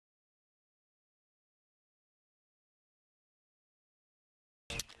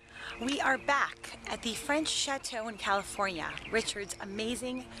We are back at the French Chateau in California, Richard's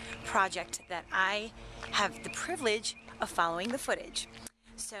amazing project that I have the privilege of following the footage.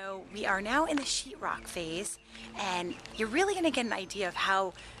 So we are now in the sheetrock phase, and you're really going to get an idea of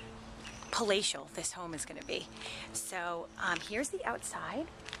how palatial this home is going to be. So here's the outside.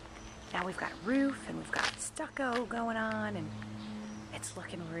 Now we've got a roof and we've got stucco going on, and it's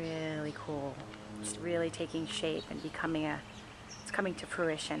looking really cool. It's really taking shape and it's coming to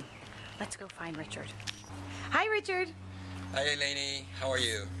fruition. Let's go find Richard. Hi, Richard. Hi, Eleni. How are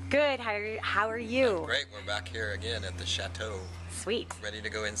you? Good. How are you? I'm great. We're back here again at the Chateau. Sweet. Ready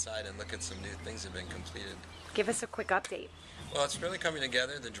to go inside and look at some new things that have been completed. Give us a quick update. Well, it's really coming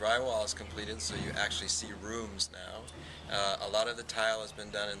together. The drywall is completed, so you actually see rooms now. A lot of the tile has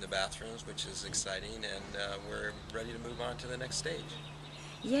been done in the bathrooms, which is exciting, and we're ready to move on to the next stage.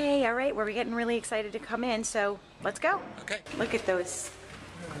 Yay, all right, we're getting really excited to come in, so let's go. Okay. Look at those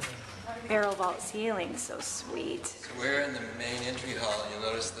barrel vault ceilings, so sweet. So we're in the main entry hall. You'll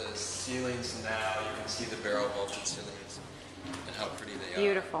notice the ceilings now. You can see the barrel vaulted ceilings and how pretty they are.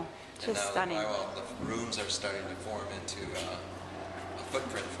 Beautiful, And just now stunning. the rooms are starting to form into a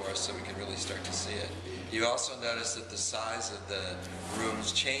footprint for us, so we can really start to see it. You also notice that the size of the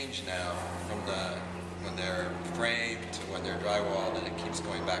rooms change now from when they're framed to when they're drywalled, and it keeps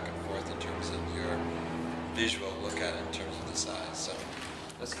going back and forth in terms of your visual look at it in terms of the size. So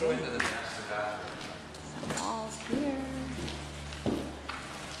let's go into the master bathroom. Some walls here.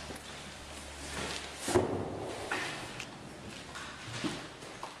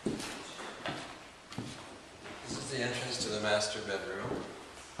 This is the entrance to the master bedroom.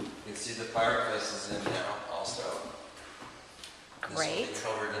 You can see the fireplace is in now also. This will be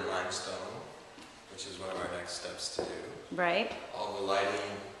covered in limestone, which is one of our next steps to do. Right. All the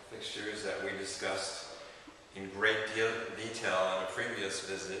lighting fixtures that we discussed in great detail on a previous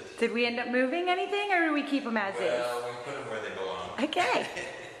visit. Did we end up moving anything, or do we keep them as is? Well, we put them where they belong. Okay.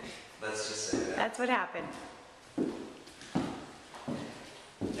 Let's just say that. That's what happened. And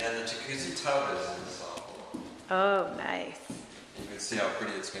the jacuzzi tub is installed. Oh, nice. You can see how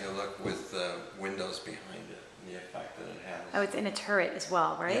pretty it's going to look with the windows behind it and the effect that it has. Oh, it's in a turret as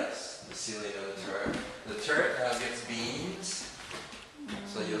well, right? Yes, the ceiling of the turret. The turret now gets beams,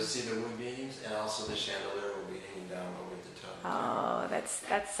 so you'll see the wood beams, and also the chandelier will be hanging down over the tub. Oh, that's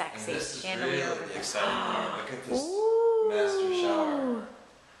sexy. And this is Chandelier really over the the exciting part. Look at this Ooh. master shower.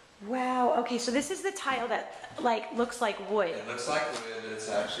 Wow. Okay, so this is the tile that looks like wood. It looks like wood. It's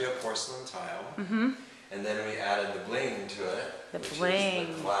actually a porcelain tile. Mm-hmm. And then we added the bling to it, which is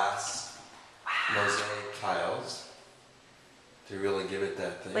the glass mosaic tiles to really give it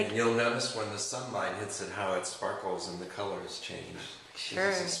that thing. And you'll notice when the sunlight hits it how it sparkles and the colors change. Sure.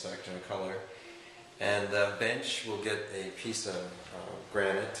 It's a spectrum of color. And the bench will get a piece of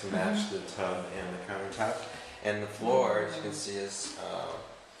granite to match the tub and the countertop. And the floor, as you can see, is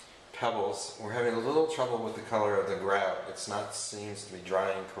pebbles. We're having a little trouble with the color of the grout. Seems to be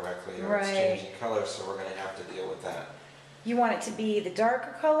drying correctly, or it's changing color, so we're going to have to deal with that. You want it to be the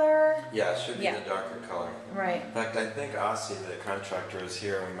darker color? Yeah, it should be the darker color. Right. In fact, I think Ossie, the contractor, is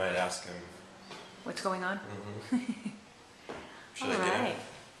here. We might ask him. What's going on? Mm-hmm. Should I get him?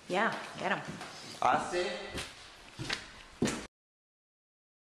 Yeah, get him. Ossie?